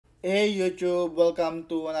Hey YouTube, welcome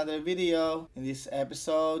to another video. In this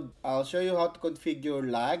episode, I'll show you how to configure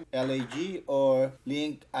LAG or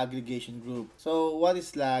link aggregation group. So what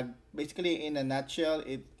is lag? Basically, in a nutshell,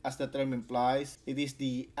 as the term implies, it is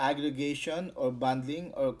the aggregation or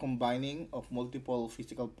bundling or combining of multiple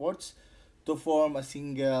physical ports to form a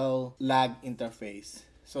single lag interface.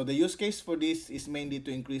 So the use case for this is mainly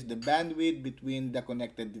to increase the bandwidth between the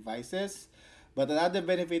connected devices. But another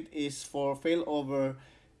benefit is for failover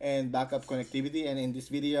and backup connectivity, and in this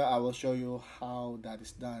video I will show you how that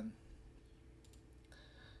is done.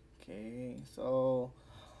 Okay, so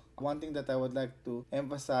one thing that I would like to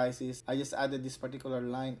emphasize is I just added this particular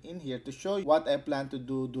line in here to show you what I plan to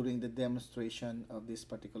do during the demonstration of this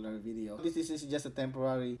particular video. This is just a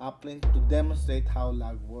temporary uplink to demonstrate how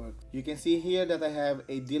lag works. You can see here that I have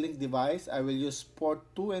a D-Link device. I will use port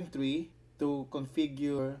 2 and 3 to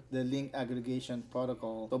configure the link aggregation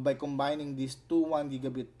protocol. So by combining these two 1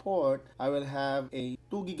 gigabit port, I will have a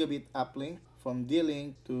 2 gigabit uplink from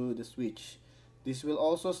D-Link to the switch. This will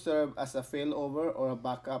also serve as a failover or a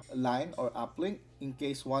backup line or uplink in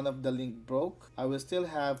case one of the link broke. I will still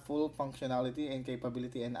have full functionality and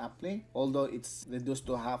capability in uplink, although it's reduced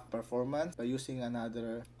to half performance by using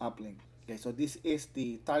another uplink. Okay, so this is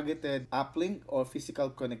the targeted uplink or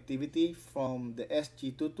physical connectivity from the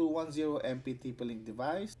SG2210MP TPLINK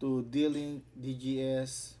device to D-Link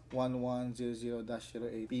DGS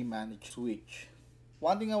 1100-08P managed switch.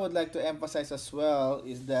 One thing I would like to emphasize as well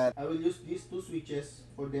is that I will use these two switches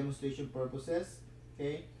for demonstration purposes.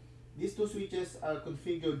 Okay, these two switches are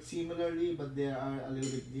configured similarly, but there are a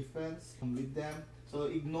little bit difference with them. So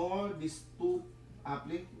ignore these two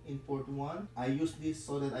uplink in port 1. I use this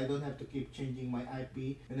so that I don't have to keep changing my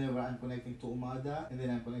IP whenever I'm connecting to Omada and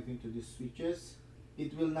then I'm connecting to these switches.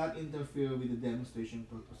 It will not interfere with the demonstration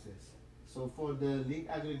purposes. So for the link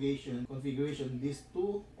aggregation configuration, these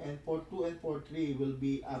two and port 3 will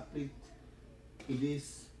be uplinked to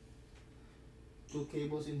these two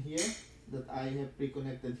cables in here that I have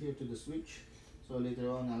pre-connected here to the switch. So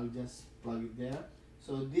later on I'll just plug it there.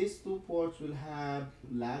 So these two ports will have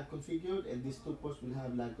lag configured and these two ports will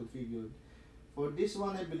have lag configured. For this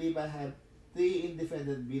one, I believe I have 3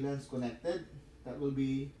 independent VLANs connected. That will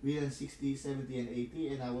be VLAN 60, 70, and 80,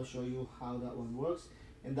 and I will show you how that one works.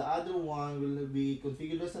 And the other one will be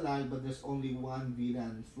configured as a lag, but there's only one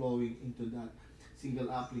VLAN flowing into that single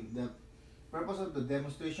uplink. The purpose of the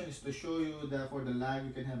demonstration is to show you that for the lag,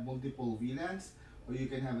 you can have multiple VLANs or you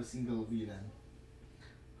can have a single VLAN.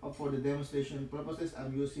 For the demonstration purposes,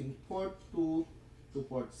 I'm using port 2 to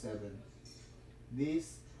port 7.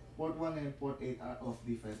 These port 1 and port 8 are of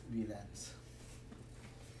different VLANs.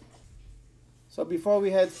 So before we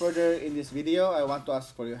head further in this video, I want to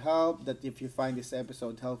ask for your help that if you find this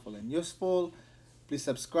episode helpful and useful, please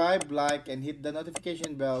subscribe, like, and hit the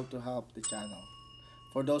notification bell to help the channel.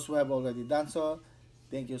 For those who have already done so,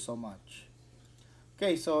 thank you so much.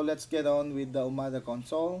 Okay, so let's get on with the Omada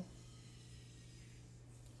console.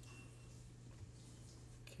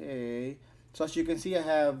 Okay, so as you can see, I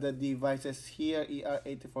have the devices here,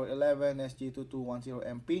 ER8411,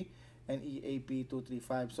 SG2210MP, and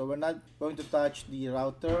EAP235. So we're not going to touch the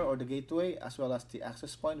router or the gateway as well as the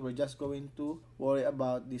access point. We're just going to worry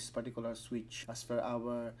about this particular switch as per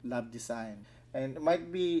our lab design. And it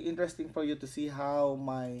might be interesting for you to see how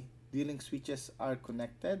my D-Link switches are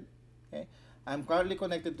connected. Okay, I'm currently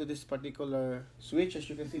connected to this particular switch. As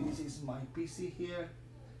you can see, this is my PC here.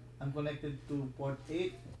 I'm connected to port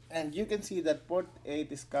 8, and you can see that port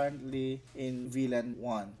 8 is currently in VLAN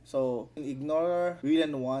 1. So ignore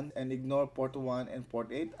VLAN 1 and ignore port 1 and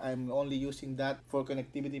port 8. I'm only using that for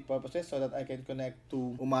connectivity purposes so that I can connect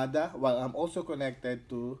to Omada while I'm also connected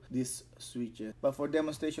to these switches. But for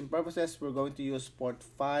demonstration purposes, we're going to use port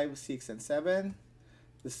 5, 6, and 7.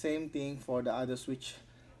 The same thing for the other switch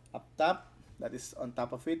up top that is on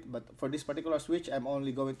top of it, but for this particular switch I'm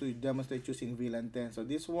only going to demonstrate using VLAN 10. So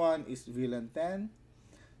this one is VLAN 10,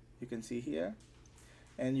 you can see here,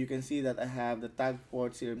 and you can see that I have the tag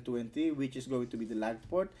port CRM2 and 3, which is going to be the lag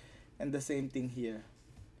port, and the same thing here,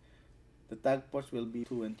 the tag ports will be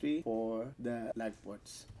 2 and 3 for the lag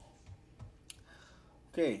ports.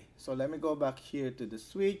 Okay, so let me go back here to the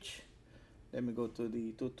switch. Let me go to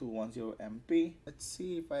the 2210MP. Let's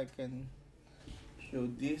see if I can show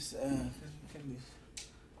this.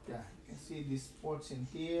 Yeah, you can see these ports in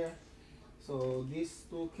here. So these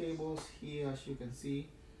two cables here, as you can see,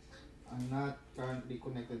 are not currently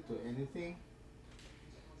connected to anything.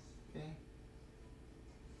 Okay.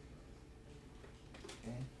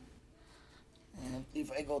 And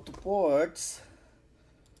if I go to ports,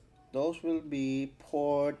 those will be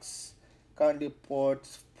ports, currently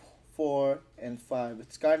ports 4, and 5.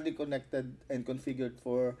 It's currently connected and configured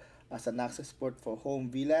for as an access port for home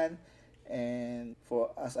VLAN and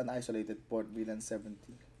for as an isolated port VLAN 70.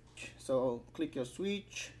 So click your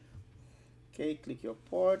switch, okay, click your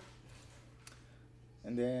port,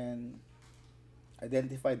 and then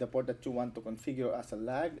identify the port that you want to configure as a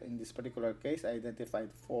lag. In this particular case, I identified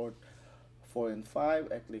port 4 and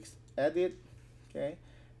 5. I click edit, okay,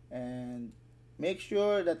 and make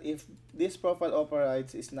sure that if this profile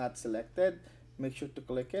overrides is not selected, make sure to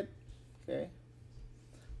click it, okay,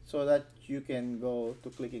 so that you can go to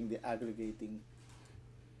clicking the aggregating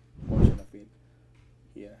portion of it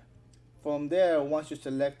here. From there, once you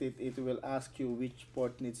select it, it will ask you which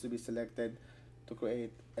port needs to be selected to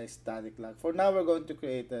create a static lag. For now, we're going to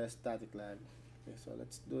create a static lag. Okay, so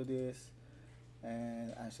let's do this.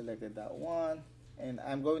 And I selected that one. And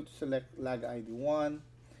I'm going to select lag ID 1.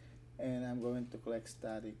 And I'm going to click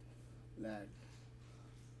static lag.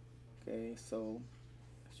 Okay, so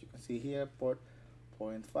as you can see here, port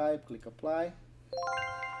 4 and 5, click apply.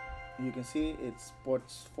 You can see it's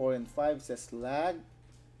ports 4 and 5 says lag.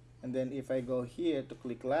 And then if I go here to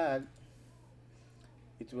click lag,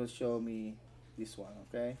 it will show me this one,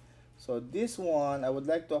 okay? So this one, I would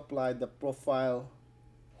like to apply the profile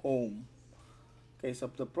home. Okay, so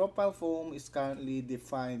the profile home is currently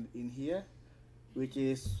defined in here, which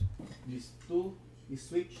is this switch,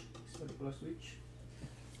 this particular switch.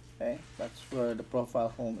 Okay, that's where the profile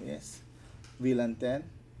home is, VLAN 10.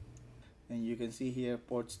 And you can see here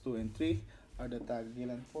ports 2 and 3 are the tag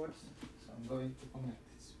VLAN ports. So I'm going to connect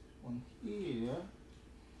this one here.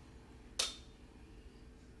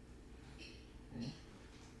 Okay.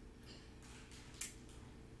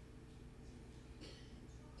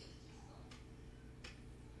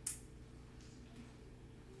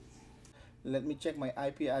 Let me check my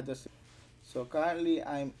IP address. So currently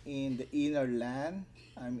I'm in the inner LAN.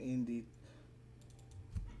 I'm in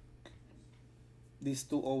this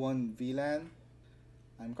 201 VLAN.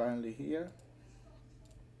 I'm currently here.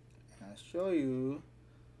 I'll show you.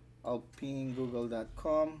 I'll ping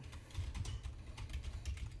google.com.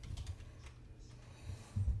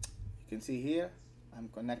 You can see here I'm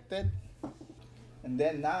connected. And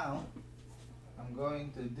then now I'm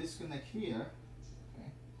going to disconnect here.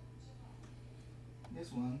 Okay.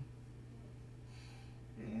 This one.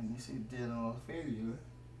 And this is general failure.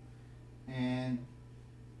 And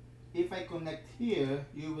if I connect here,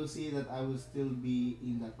 you will see that I will still be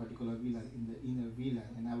in that particular VLAN, in the inner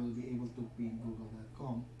VLAN, and I will be able to ping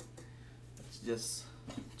google.com. Let's just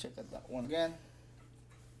check out that one again.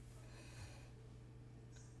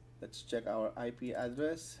 Let's check our IP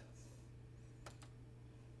address.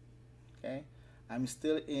 Okay, I'm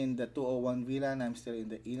still in the 201 VLAN, I'm still in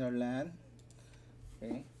the inner LAN.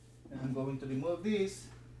 Okay, and I'm going to remove this.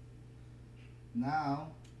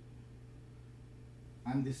 Now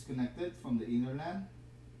I'm disconnected from the inner LAN.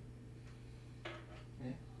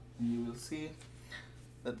 Okay, and you will see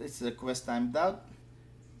that it's request timed out.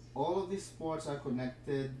 All of these ports are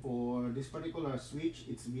connected for this particular switch.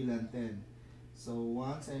 It's VLAN 10. So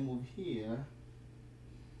once I move here,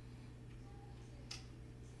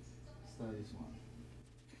 start this one.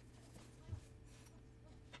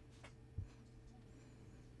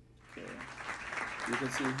 Okay, you can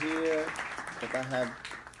see here that I have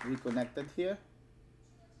reconnected here.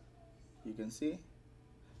 You can see,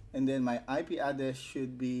 and then my IP address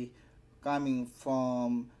should be coming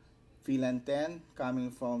from VLAN 10,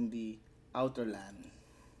 coming from the outer LAN. You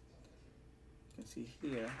can see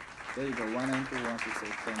here, there you go,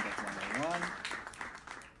 192.168.10.101.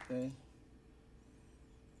 Okay,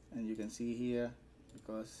 and you can see here,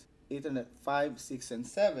 because Ethernet 5, 6, and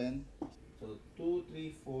 7, so 2,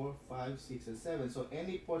 3, 4, 5, 6, and 7, so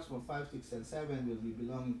any ports from 5, 6, and 7 will be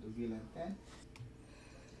belonging to VLAN 10.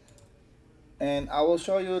 And I will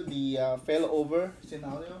show you the failover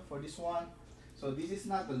scenario for this one. So this is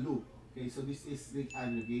not a loop, okay, so this is the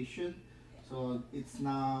aggregation. So it's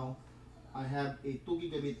now, I have a 2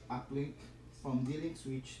 gigabit uplink from D-Link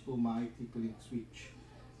switch to my TP-Link switch.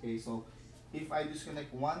 Okay, so if I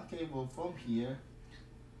disconnect one cable from here,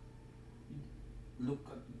 look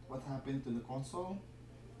at what happened to the console.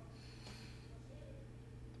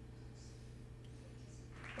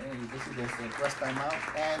 And you can see there's a request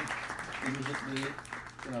timeout and immediately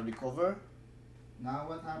recover. Now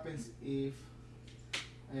what happens if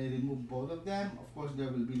I remove both of them? Of course there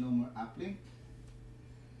will be no more uplink.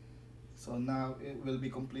 So now it will be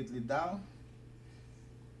completely down.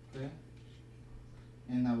 Okay.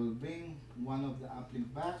 And I will bring one of the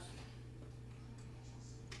uplink back.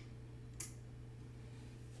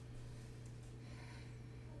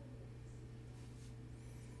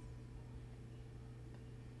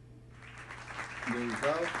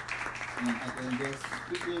 go, and I can just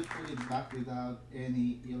quickly put it back without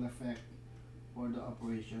any ill effect for the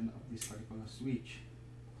operation of this particular switch.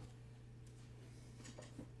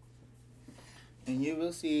 And you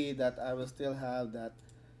will see that I will still have that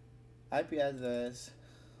IP address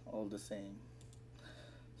all the same.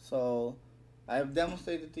 So I've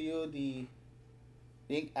demonstrated to you the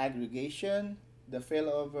link aggregation, the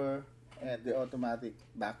failover, and the automatic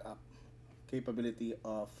backup capability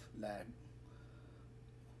of LAN.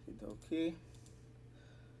 Okay.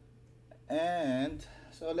 And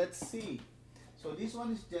so let's see. So this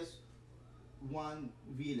one is just one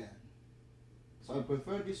VLAN. So I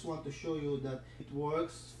prefer this one to show you that it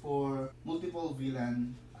works for multiple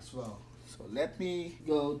VLAN as well. So let me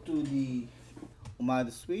go to the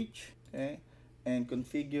Omada switch, okay, and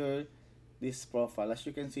configure this profile. As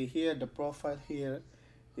you can see here, the profile here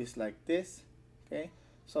is like this, okay.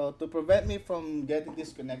 So to prevent me from getting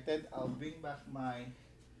disconnected, I'll bring back my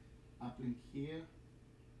uplink here,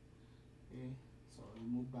 okay. So I'll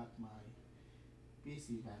move back my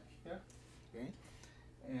PC back here, okay,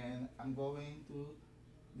 and I'm going to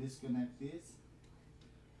disconnect this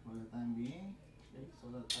for the time being, okay, so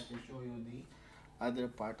that I can show you the other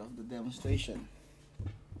part of the demonstration.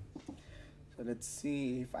 So let's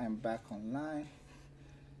see if I'm back online,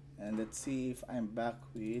 and let's see if I'm back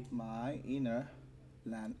with my inner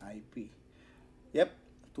LAN IP. Yep,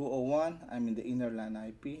 201, I'm in the inner LAN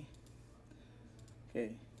IP.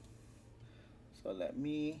 Okay, so let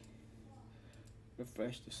me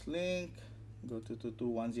refresh this link, go to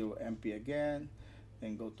 2210 MP again,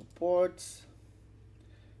 then go to ports,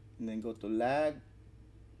 and then go to lag.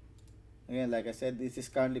 Again, like I said, this is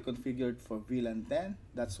currently configured for VLAN 10.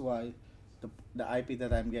 That's why the IP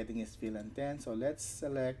that I'm getting is VLAN 10. So let's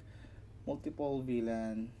select multiple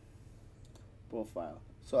VLAN profile.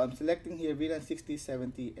 So I'm selecting here VLAN 60,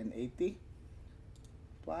 70, and 80.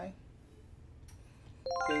 Apply.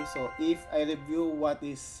 Okay, so if I review what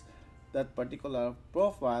is that particular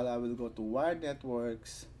profile, I will go to wired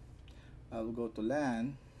networks, I will go to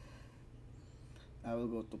LAN, I will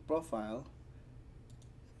go to profile,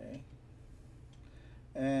 okay.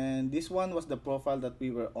 And this one was the profile that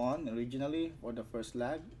we were on originally for the first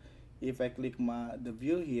lag. If I click the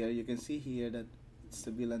view here, you can see here that it's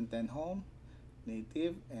the VLAN 10 home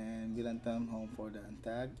native and VLAN 10 home for the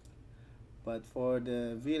untagged. But for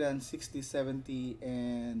the VLAN 60, 70,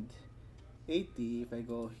 and 80, if I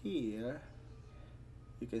go here,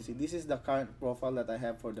 you can see this is the current profile that I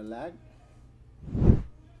have for the lag.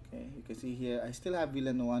 Okay, you can see here I still have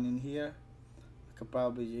VLAN 1 in here. I could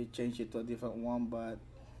probably change it to a different one, but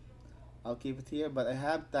I'll keep it here. But I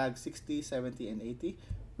have tag 60, 70, and 80,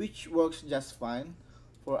 which works just fine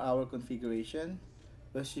for our configuration.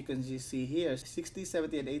 As you can see here, 60,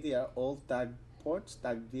 70, and 80 are all tagged ports,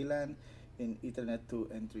 tagged VLAN in Ethernet 2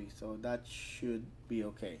 and 3, so that should be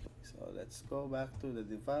okay. So let's go back to the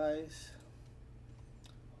device.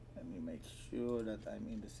 Let me make sure that I'm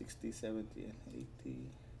in the 60, 70, and 80.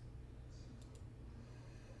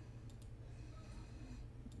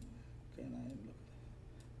 Can I look?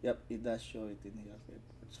 Yep, it does show it in here. Okay,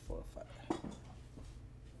 ports 4 or 5.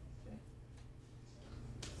 Okay.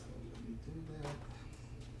 So let me do that.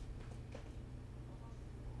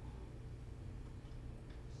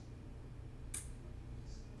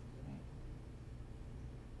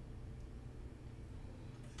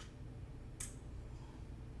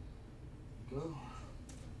 Go.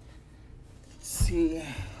 Let's see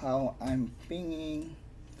how I'm pinging.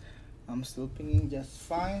 I'm still pinging just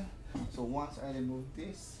fine. So once I remove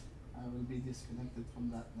this, I will be disconnected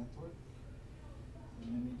from that network.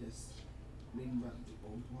 So let me just bring back the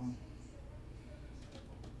old one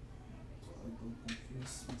so I don't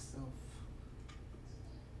confuse myself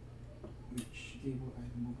which cable I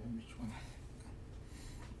remove and which one.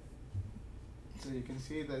 So you can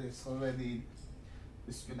see that it's already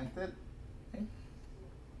disconnected. Okay.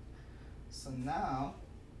 So now,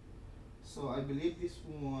 I believe this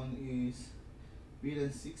one is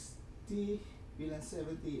VLAN 60, VLAN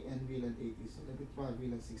 70, and VLAN 80. So let me try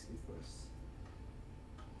VLAN 60 first.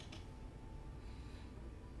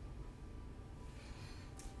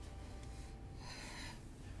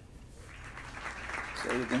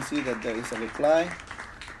 So you can see that there is a reply.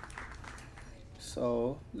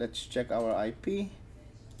 So let's check our IP.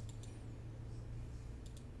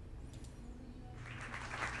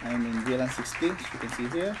 I'm in VLAN 60, as you can see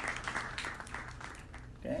here.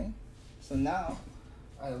 Okay, so now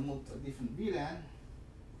I'll move to a different VLAN.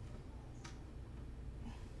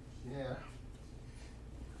 There.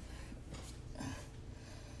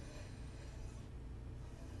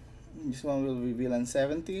 This one will be VLAN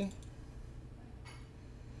 70.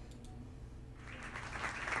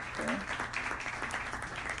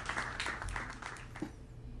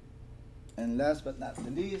 And last but not the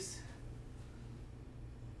least,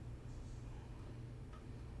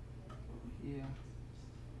 here,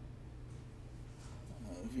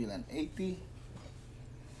 VLAN 80.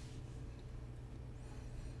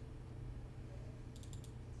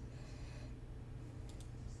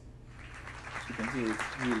 As you can see, it's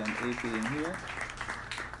VLAN 80 in here.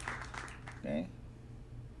 Okay.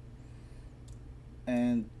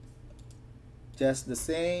 And just the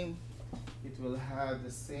same, it will have the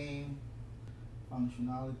same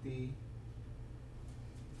functionality.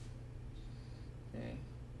 Okay.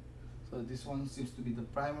 So this one seems to be the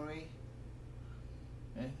primary.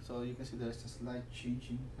 Okay, so you can see there's a slight change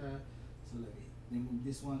in here. So let me remove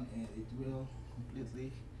this one and it will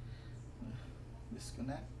completely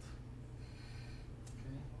disconnect.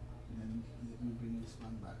 Okay, and let me bring this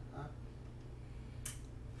one back up.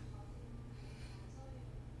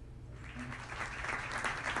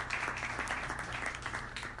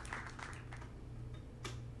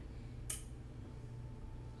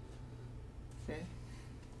 Okay.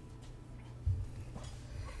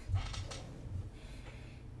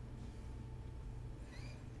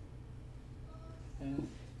 And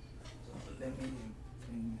so let me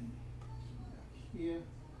bring back here.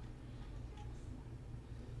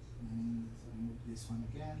 And let's remove this one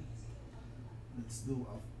again. Let's do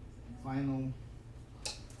a final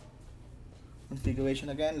configuration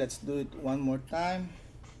again. Let's do it one more time.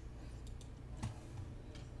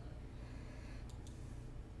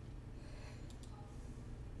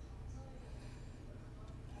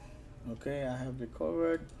 Okay, I have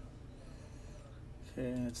recovered.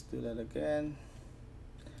 Okay, let's do that again.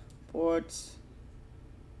 Ports,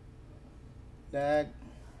 lag.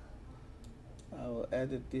 I will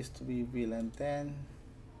edit this to be VLAN 10.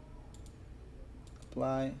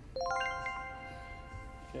 Apply.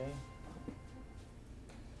 Okay.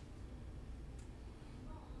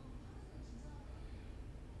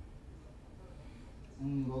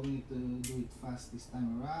 I'm going to do it fast this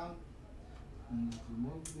time around. I'm going to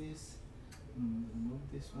remove this. Remove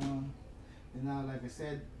this one. And now, like I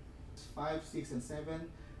said, 5, 6, and 7,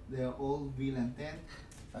 they are all VLAN 10.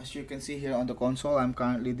 As you can see here on the console, I'm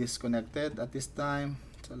currently disconnected at this time.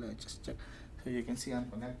 So let's just check. So you can see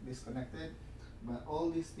I'm disconnected. But all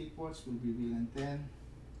these 3 ports will be VLAN 10.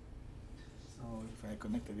 So if I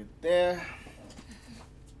connected it there,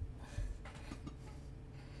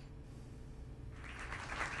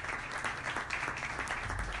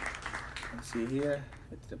 you can see here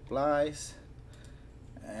it applies,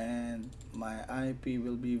 and my IP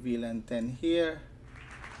will be VLAN 10 here,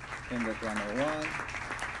 and that 101.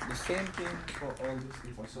 The same thing for all these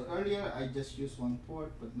 3 ports. So earlier I just used 1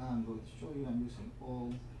 port, but now I'm going to show you I'm using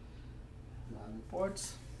all the other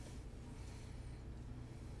ports.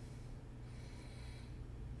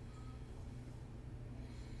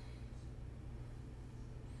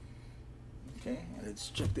 Okay, and let's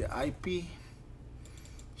check the IP.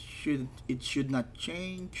 It should not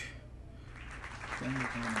change.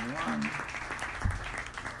 10.1.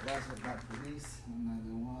 Last but not least,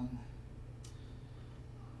 another one.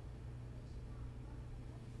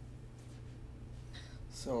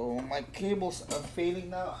 So my cables are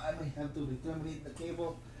failing now. I may have to terminate the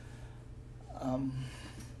cable.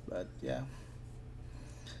 But yeah,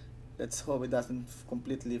 let's hope it doesn't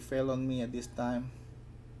completely fail on me at this time.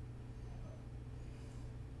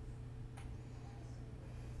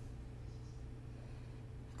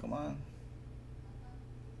 Come on.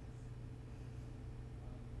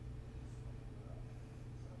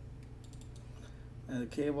 And the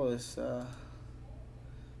cable is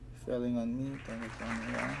failing on me. Turn it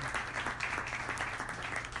on.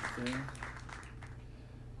 Okay.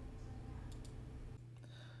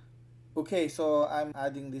 Okay, so I'm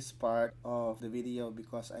adding this part of the video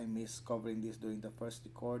because I missed covering this during the first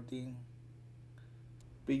recording.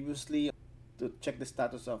 Previously, to check the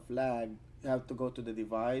status of lag, you have to go to the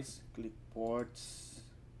device, click ports,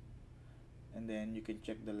 and then you can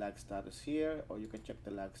check the lag status here, or you can check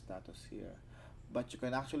the lag status here. But you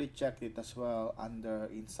can actually check it as well under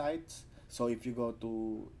Insights. So if you go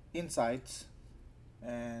to Insights,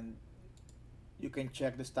 and you can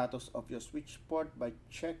check the status of your switch port by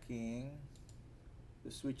checking the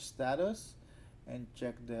switch status and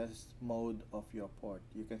check the mode of your port.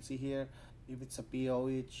 You can see here, if it's a PO,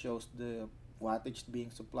 it shows the wattage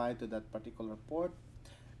being supplied to that particular port,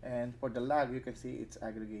 and for the lag, you can see it's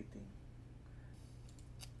aggregating.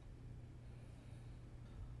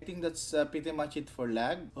 I think that's pretty much it for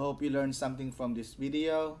lag. Hope you learned something from this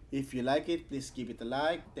video. If you like it, please give it a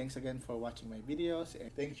like. Thanks again for watching my videos.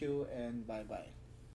 Thank you and bye bye.